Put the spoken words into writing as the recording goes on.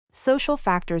Social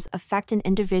factors affect an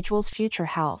individual's future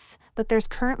health, but there's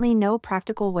currently no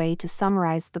practical way to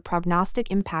summarize the prognostic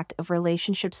impact of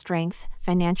relationship strength,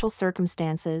 financial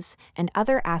circumstances, and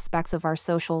other aspects of our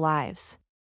social lives.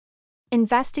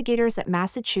 Investigators at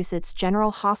Massachusetts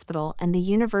General Hospital and the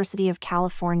University of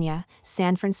California,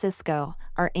 San Francisco,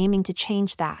 are aiming to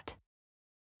change that.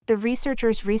 The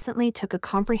researchers recently took a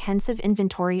comprehensive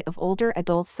inventory of older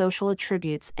adults' social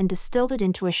attributes and distilled it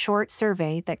into a short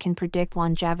survey that can predict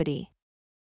longevity.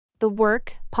 The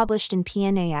work, published in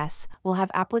PNAS, will have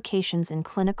applications in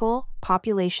clinical,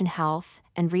 population health,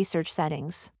 and research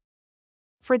settings.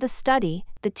 For the study,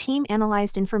 the team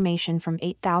analyzed information from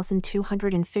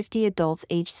 8,250 adults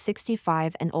aged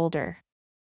 65 and older.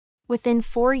 Within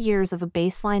 4 years of a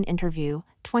baseline interview,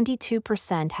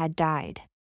 22% had died.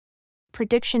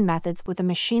 Prediction methods with a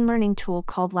machine learning tool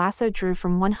called Lasso drew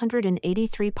from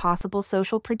 183 possible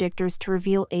social predictors to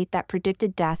reveal 8 that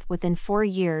predicted death within 4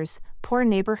 years: poor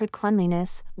neighborhood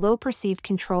cleanliness, low perceived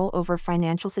control over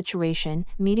financial situation,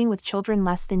 meeting with children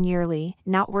less than yearly,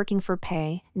 not working for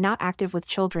pay, not active with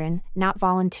children, not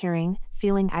volunteering,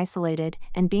 feeling isolated,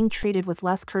 and being treated with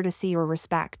less courtesy or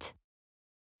respect.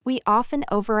 We often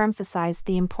overemphasize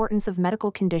the importance of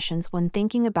medical conditions when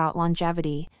thinking about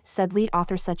longevity, said lead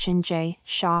author Sachin J.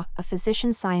 Shah, a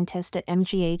physician scientist at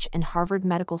MGH and Harvard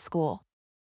Medical School.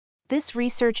 This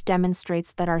research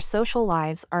demonstrates that our social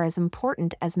lives are as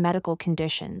important as medical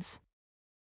conditions.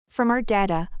 From our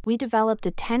data, we developed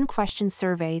a 10-question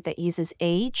survey that uses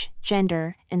age,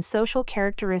 gender, and social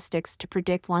characteristics to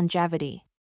predict longevity.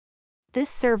 This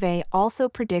survey also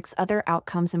predicts other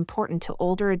outcomes important to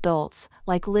older adults,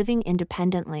 like living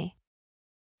independently.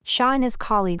 Shah and his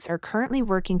colleagues are currently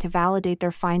working to validate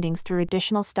their findings through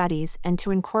additional studies and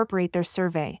to incorporate their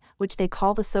survey, which they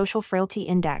call the Social Frailty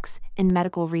Index, in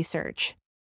medical research.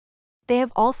 They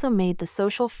have also made the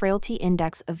Social Frailty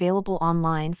Index available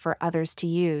online for others to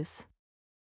use.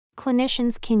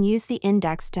 Clinicians can use the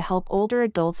index to help older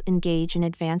adults engage in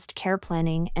advanced care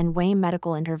planning and weigh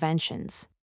medical interventions.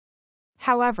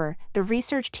 However, the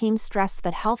research team stressed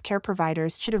that healthcare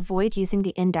providers should avoid using the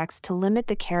index to limit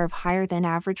the care of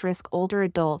higher-than-average risk older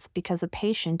adults because a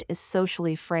patient is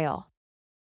socially frail.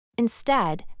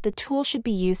 Instead, the tool should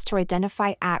be used to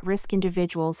identify at-risk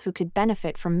individuals who could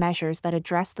benefit from measures that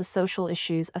address the social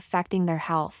issues affecting their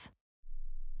health.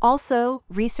 Also,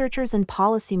 researchers and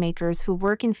policymakers who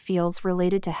work in fields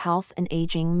related to health and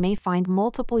aging may find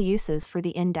multiple uses for the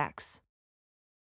index.